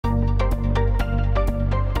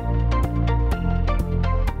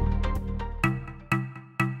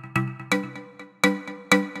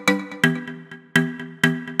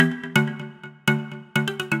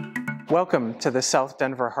Welcome to the South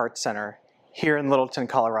Denver Heart Center here in Littleton,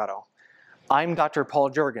 Colorado. I'm Dr. Paul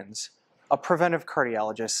Jurgens, a preventive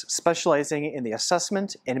cardiologist specializing in the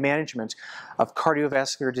assessment and management of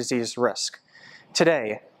cardiovascular disease risk.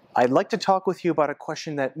 Today, I'd like to talk with you about a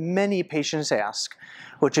question that many patients ask,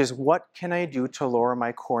 which is what can I do to lower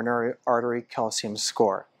my coronary artery calcium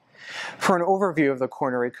score? For an overview of the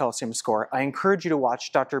coronary calcium score, I encourage you to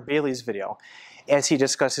watch Dr. Bailey's video as he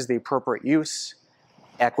discusses the appropriate use,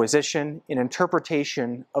 acquisition, and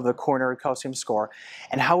interpretation of the coronary calcium score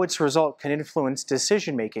and how its result can influence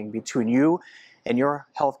decision-making between you and your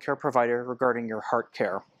healthcare provider regarding your heart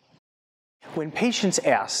care. When patients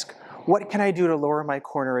ask, what can I do to lower my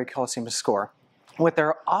coronary calcium score? What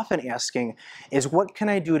they're often asking is, what can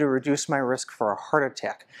I do to reduce my risk for a heart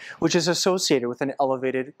attack, which is associated with an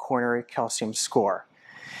elevated coronary calcium score.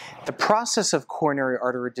 The process of coronary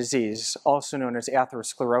artery disease, also known as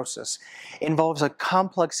atherosclerosis, involves a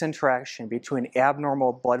complex interaction between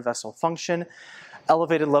abnormal blood vessel function,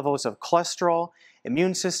 elevated levels of cholesterol,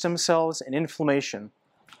 immune system cells, and inflammation.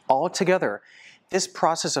 Altogether, this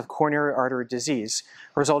process of coronary artery disease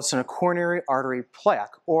results in a coronary artery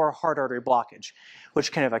plaque or heart artery blockage,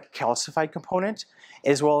 which can have a calcified component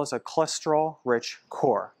as well as a cholesterol-rich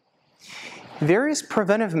core. Various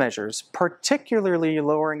preventive measures, particularly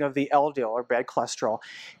lowering of the LDL or bad cholesterol,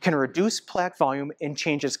 can reduce plaque volume and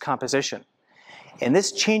change its composition. And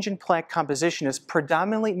this change in plaque composition is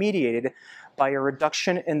predominantly mediated by a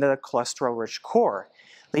reduction in the cholesterol-rich core,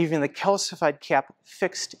 leaving the calcified cap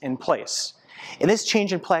fixed in place. And this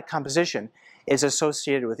change in plaque composition is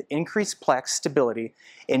associated with increased plaque stability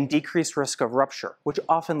and decreased risk of rupture, which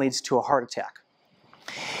often leads to a heart attack.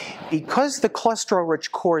 Because the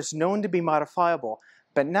cholesterol-rich core is known to be modifiable,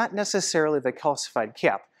 but not necessarily the calcified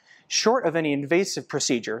cap, short of any invasive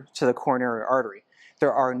procedure to the coronary artery,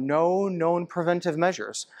 there are no known preventive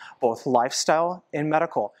measures, both lifestyle and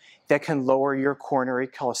medical, that can lower your coronary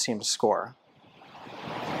calcium score.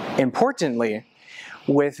 Importantly,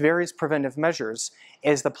 with various preventive measures,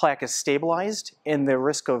 as the plaque is stabilized and the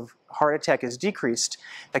risk of heart attack is decreased,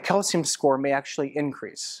 the calcium score may actually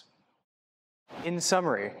increase. In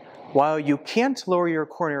summary, while you can't lower your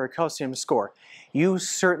coronary calcium score, you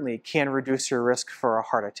certainly can reduce your risk for a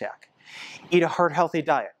heart attack. Eat a heart-healthy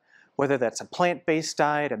diet, whether that's a plant-based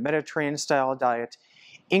diet, a Mediterranean-style diet.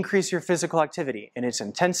 Increase your physical activity in its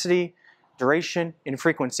intensity, duration, and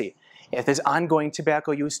frequency. If there's ongoing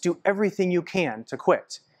tobacco use, do everything you can to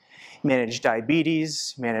quit. Manage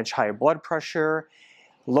diabetes, manage high blood pressure,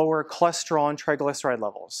 lower cholesterol and triglyceride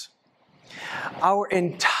levels. Our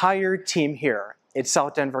entire team here at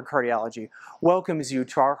South Denver Cardiology welcomes you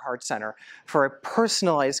to our Heart Center for a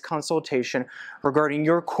personalized consultation regarding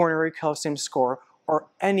your coronary calcium score or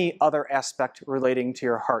any other aspect relating to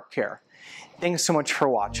your heart care. Thanks so much for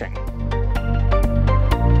watching.